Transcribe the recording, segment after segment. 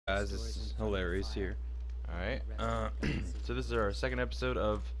guys, this is hilarious here. Alright, so this is our second episode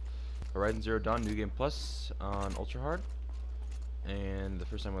of Horizon Zero Dawn New Game Plus on Ultra Hard. And the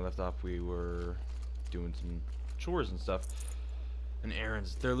first time we left off, we were doing some chores and stuff. And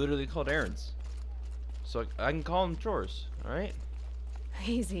errands. They're literally called errands. So I can call them chores, alright?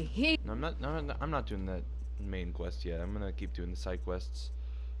 Easy. No, I'm not doing that main quest yet. I'm gonna keep doing the side quests.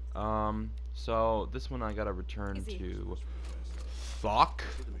 So this one I gotta return to Fuck.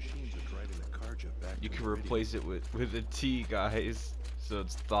 You can replace it with a T, guys. So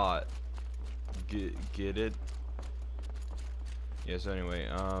it's thought. Get it? Yeah, so anyway,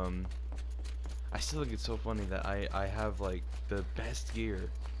 I still think it's so funny that I have like the best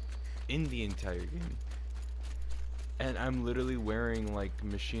gear in the entire game. And I'm literally wearing like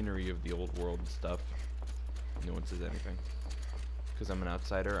machinery of the old world and stuff. No one says anything. Because I'm an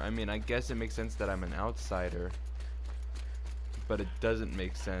outsider. I mean, I guess it makes sense that I'm an outsider. But it doesn't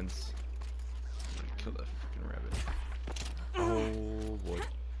make sense. Kill that freaking rabbit. Oh boy.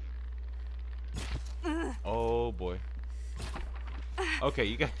 Oh boy. Okay,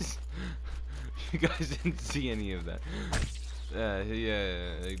 you guys didn't see any of that. Yeah,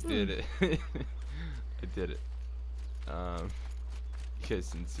 I did it. I did it. You guys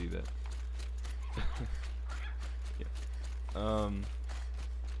didn't see that. Yeah.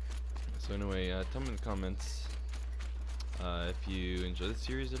 So anyway, tell me in the comments if you enjoy the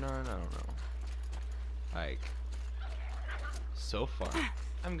series or not. I don't know. Like, so far, I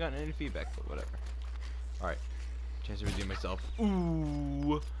haven't gotten any feedback, but whatever. Alright, chance to redeem myself.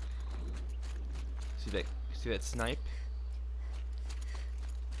 Ooh! See that snipe?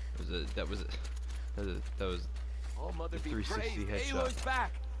 That was Oh, mother a be 360 praised. headshot. Aloy's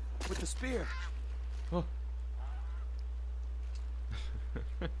back with the spear. Oh.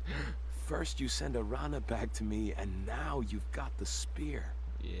 First you send Arana back to me, and now you've got the spear.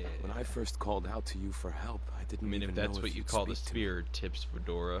 Yeah. When I first called out to you for help, I didn't I mean, even if that's know what you you'd call the speak to me. spear, tips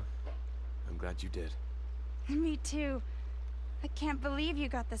Fedora. I'm glad you did. Me too. I can't believe you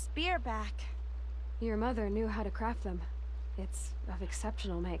got the spear back. Your mother knew how to craft them. It's of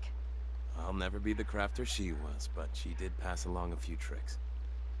exceptional make. I'll never be the crafter she was, but she did pass along a few tricks.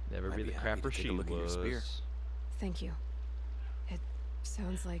 Never I'd be the be happy to crapper take she a look at your was. spear. Thank you. It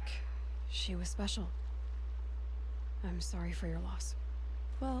sounds like she was special. I'm sorry for your loss.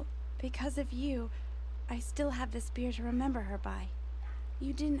 Well, because of you, I still have the spear to remember her by.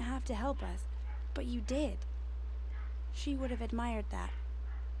 You didn't have to help us, but you did. She would have admired that.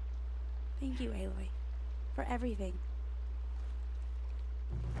 Thank you, Aloy, for everything.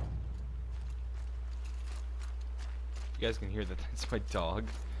 You guys can hear that. That's my dog.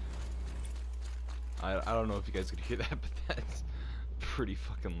 I don't know if you guys could hear that, but that's pretty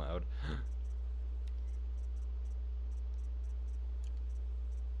fucking loud.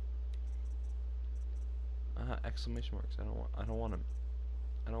 Exclamation marks. I don't want him.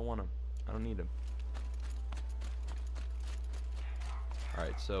 I don't need him.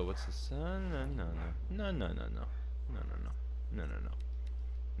 Alright, so what's this? No. I'm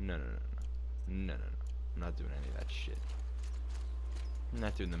not doing any of that shit. I'm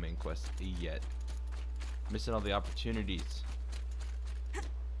not doing the main quest yet. Missing all the opportunities.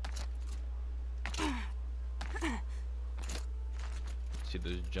 See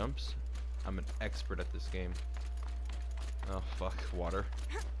those jumps? I'm an expert at this game. Oh fuck, water.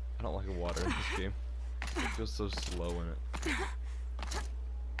 I don't like water in this game. It feels so slow in it.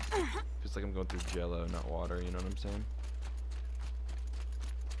 Feels like I'm going through jello, not water, you know what I'm saying?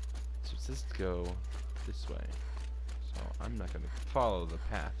 So it says go this way. So I'm not gonna follow the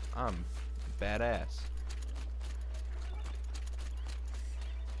path. I'm badass.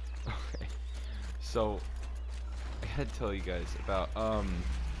 Okay. So I had to tell you guys about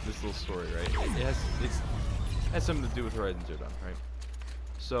this little story, right? It has something to do with Horizon Zero Dawn, right?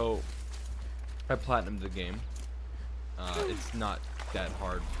 So I platinumed the game. It's not that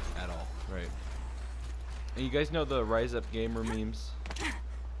hard at all, right? And you guys know the Rise Up Gamer memes?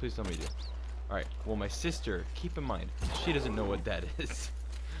 Please tell me you do. Alright, well my sister, keep in mind, she doesn't know what that is.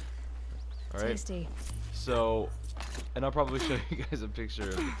 Alright? Tasty. So, and I'll probably show you guys a picture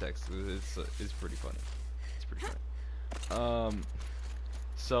of the text. It's pretty funny. It's pretty funny.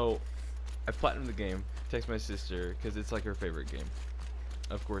 So, I platinumed the game, text my sister, because it's like her favorite game.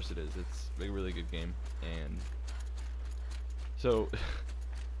 Of course it is. It's a really good game. And so,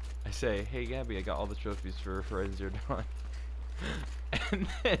 I say, hey Gabby, I got all the trophies for Horizon Zero Dawn. And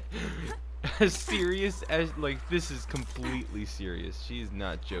then, as serious as, like, this is completely serious. She's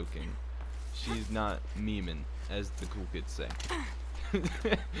not joking. She's not memeing, as the cool kids say.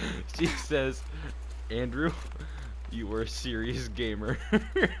 She says, Andrew, You were a serious gamer.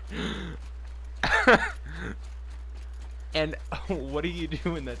 And what do you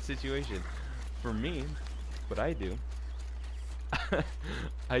do in that situation? For me, what I do,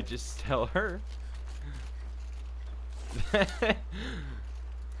 I just tell her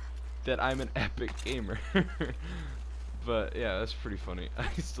that I'm an epic gamer. But yeah, that's pretty funny. I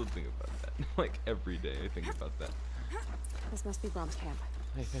still think about that. Like every day I think about that. This must be Brom's camp.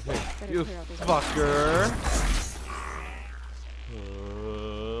 Hey, Better you clear out these fucker.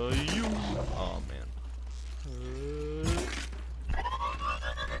 You. Oh man.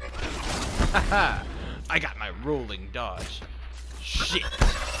 Haha! I got my rolling dodge. Shit.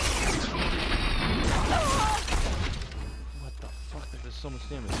 What the fuck? That does so much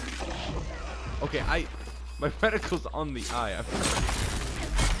damage. Okay, my reticle's on the eye.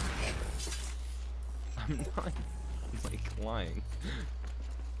 I'm not like lying.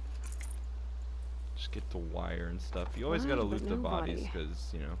 Just get the wire and stuff. You always gotta loot the bodies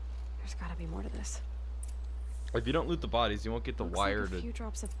because, you know. There's gotta be more to this. If you don't loot the bodies, you won't get the Looks wire like a to. few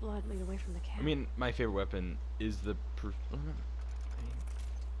drops of blood lead away from the camp. I mean, my favorite weapon is the.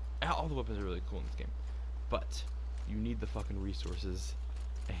 All the weapons are really cool in this game, but you need the fucking resources,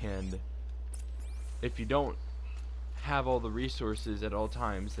 and if you don't have all the resources at all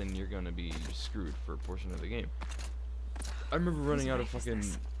times, then you're gonna be screwed for a portion of the game. I remember running out of fucking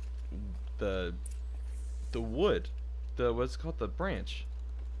the wood, what's it called, the branch.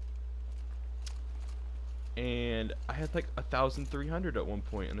 And I had like 1,300 at one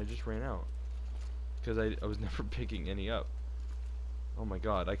point, and I just ran out because I was never picking any up. Oh my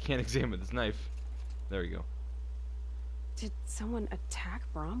god, I can't examine this knife. There we go. Did someone attack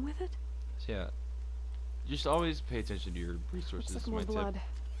Brom with it? So yeah, just always pay attention to your resources. Looks like more blood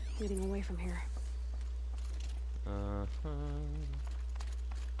leading away from here.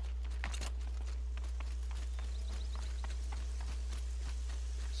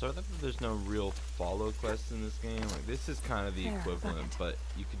 So I think there's no real follow quest in this game. Like, this is kind of the equivalent, but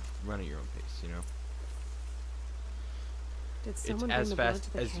you could run at your own pace, you know? Did It's someone as bring the blood fast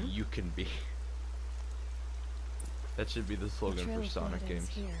to the as camp? you can be. That should be the slogan trail for of Sonic blood games. ends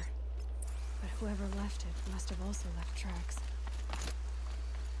here, but whoever left it must have also left tracks.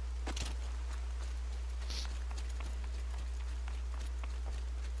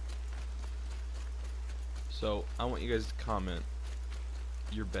 So I want you guys to comment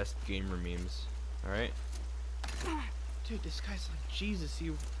your best gamer memes, alright? Dude, this guy's like Jesus,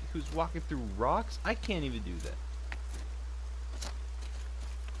 who's walking through rocks? I can't even do that.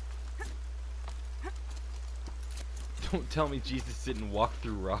 Don't tell me Jesus didn't walk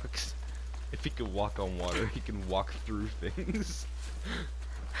through rocks. If he could walk on water, he can walk through things.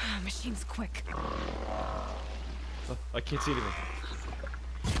 Machine's quick. I can't see anything.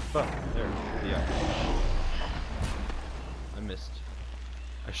 There. Yeah. I missed.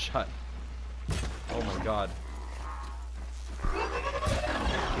 I shot. Oh my god.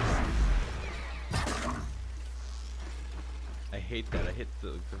 I hate that. I hit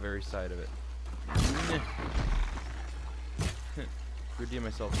the very side of it. Redeem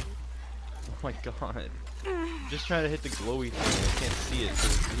myself. Oh my god. Just trying to hit the glowy thing. I can't see it.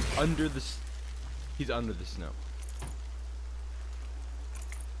 He's under the. He's under the snow.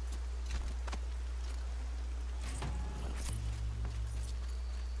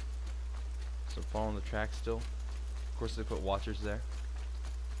 So following the track still. Of course they put watchers there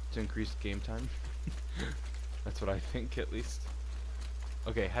to increase game time. That's what I think, at least.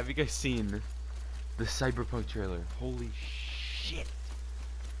 Okay, have you guys seen the Cyberpunk trailer? Holy shit.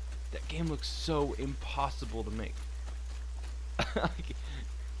 That game looks so impossible to make.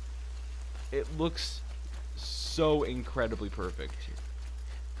 It looks so incredibly perfect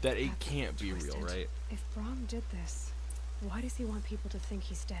that it can't be real, right? If Brom did this, why does he want people to think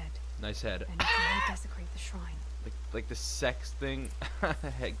he's dead? Nice head. And he can desecrate the shrine. Like the sex thing,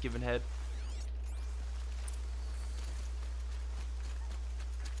 given head.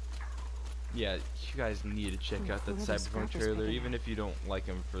 Yeah, you guys need to check out that Cyberpunk trailer, even if you don't like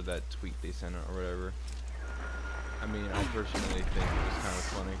him for that tweet they sent out or whatever. I mean, I personally think it was kind of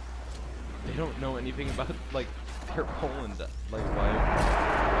funny. They don't know anything about, like, their Poland. Like, why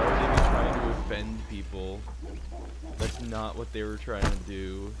would they be trying to offend people? That's not what they were trying to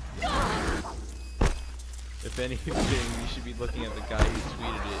do. If anything, you should be looking at the guy who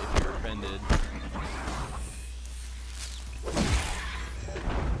tweeted it if you're offended.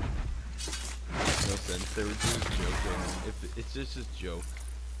 No sense. They were just joking. It's just a joke.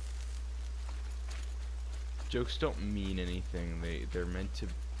 Jokes don't mean anything. They're meant to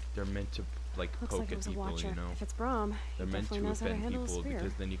like Looks poke like it at was a people, watcher. you know. If it's Brom, They're he meant definitely to knows how to offend handle a people spear.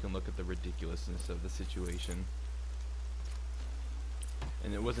 because then you can look at the ridiculousness of the situation.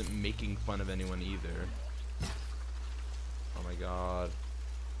 And it wasn't making fun of anyone either. Oh my god.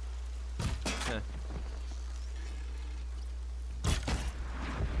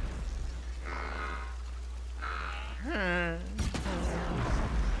 Hey.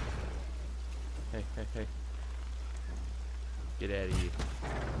 Get out of here.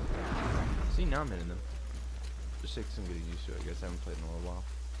 See, now I'm hitting them. Just takes some getting used to it. I guess I haven't played in a little while.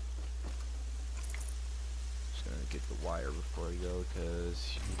 Just gonna get the wire before I go,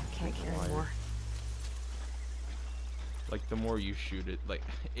 because Can't carry more. Like, the more you shoot it, like,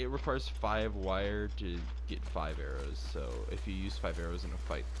 it requires 5 wire to get 5 arrows. So if you use 5 arrows in a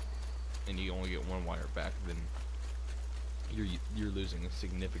fight and you only get 1 wire back, then you're losing a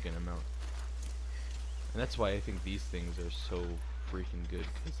significant amount. And that's why I think these things are so freaking good,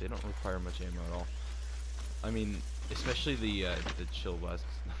 because they don't require much ammo at all. I mean, especially the chill blasts.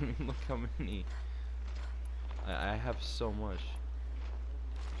 I mean, look how many. I have so much.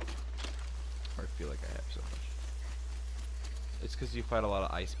 Or I feel like I have so much. It's because you fight a lot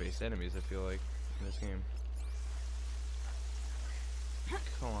of ice-based enemies, I feel like, in this game.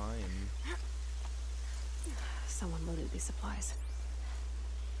 Climb. Someone loaded these supplies.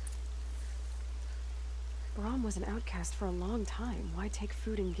 Brahm was an outcast for a long time. Why take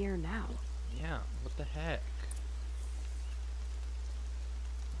food and gear now? Yeah, what the heck?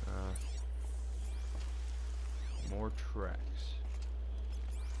 More tracks.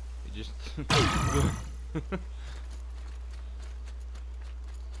 It just...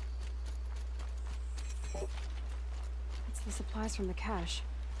 It's the supplies from the cache.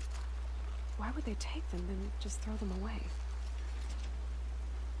 Why would they take them and just throw them away?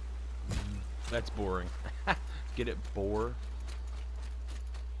 That's boring. Get it, boring?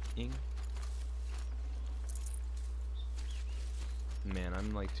 Man,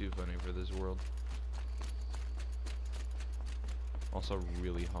 I'm like too funny for this world. Also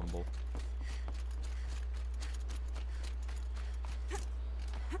really humble.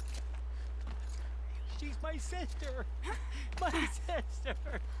 She's my sister! My sister!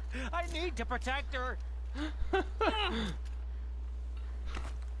 I need to protect her!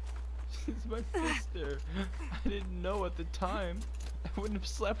 She's my sister. I didn't know at the time. I wouldn't have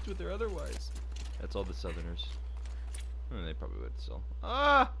slept with her otherwise. That's all the Southerners. They probably would still.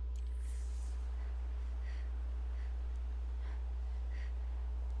 Ah!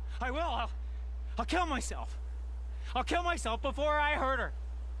 I will! I'll kill myself! I'll kill myself before I hurt her!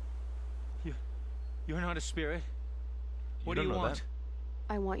 You're not a spirit. What do you want? That.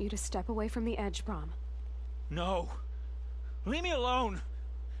 I want you to step away from the edge, Brahm. No. Leave me alone.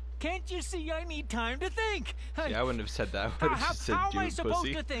 Can't you see I need time to think? See, I wouldn't have said that. I would have just said, how am I dude, supposed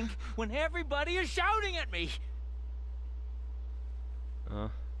pussy. to think when everybody is shouting at me?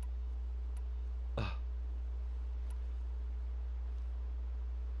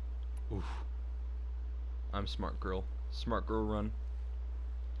 Oof. I'm smart girl. Smart girl run.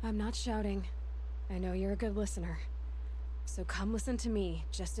 I'm not shouting. I know you're a good listener. So come listen to me,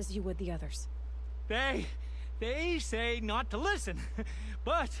 just as you would the others. They say not to listen.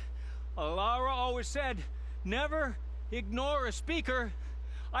 But Alara always said, never ignore a speaker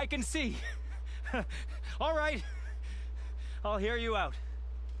I can see. All right. I'll hear you out.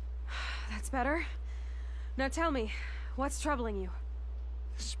 That's better. Now tell me, what's troubling you?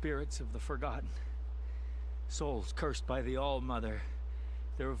 Spirits of the forgotten. Souls cursed by the All-Mother.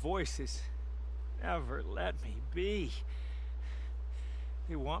 Their voices never let me be.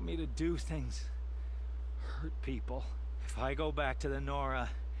 They want me to do things. Hurt people. If I go back to the Nora,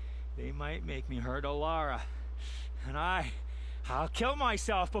 they might make me hurt Alara. And I'll kill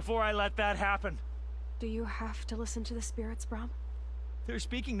myself before I let that happen. Do you have to listen to the spirits, Brahm? They're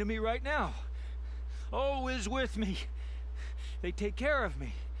speaking to me right now. O is with me. They take care of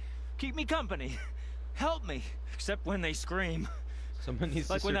me. Keep me company. Help me. Except when they scream. Someone needs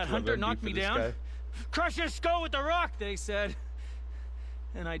like to when search that hunter WebMD knocked for me this down. guy. Crush his skull with the rock, they said.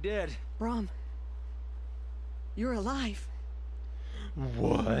 And I did. Brahm. You're alive.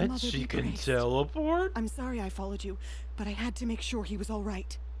 What? Mother She be can praised. teleport? I'm sorry I followed you, but I had to make sure he was all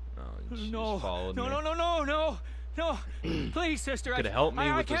right. Oh, she No. just followed me. No. Please, sister. Could have helped me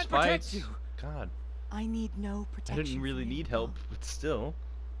I with this can't fight. protect you. God. I need no I protection. didn't really from you. need help, but still.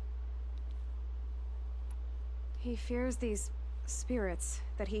 He fears these spirits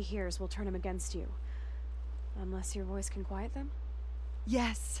that he hears will turn him against you. Unless your voice can quiet them?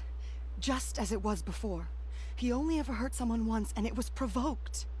 Yes, just as it was before. He only ever hurt someone once, and it was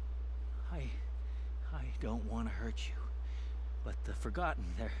provoked. I don't want to hurt you, but the forgotten,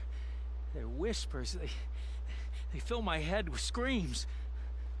 their whispers, they fill my head with screams.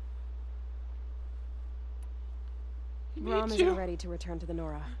 Rom isn't ready to return to the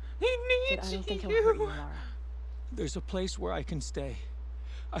Nora. He But needs I don't think you. he'll hurt you, Lara. There's a place where I can stay.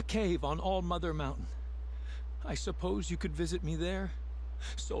 A cave on All Mother Mountain. I suppose you could visit me there,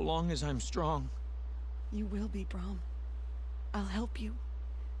 so long as I'm strong. You will be, Brom. I'll help you.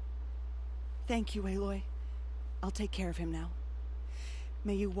 Thank you, Aloy. I'll take care of him now.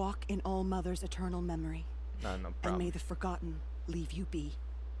 May you walk in All Mother's eternal memory. No And problem. may the forgotten leave you be.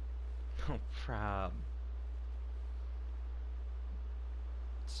 No problem.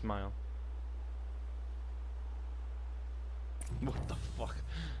 Smile. What the fuck?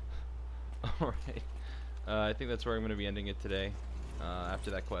 Alright. I think that's where I'm going to be ending it today. After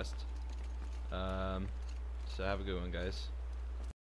that quest. So have a good one, guys.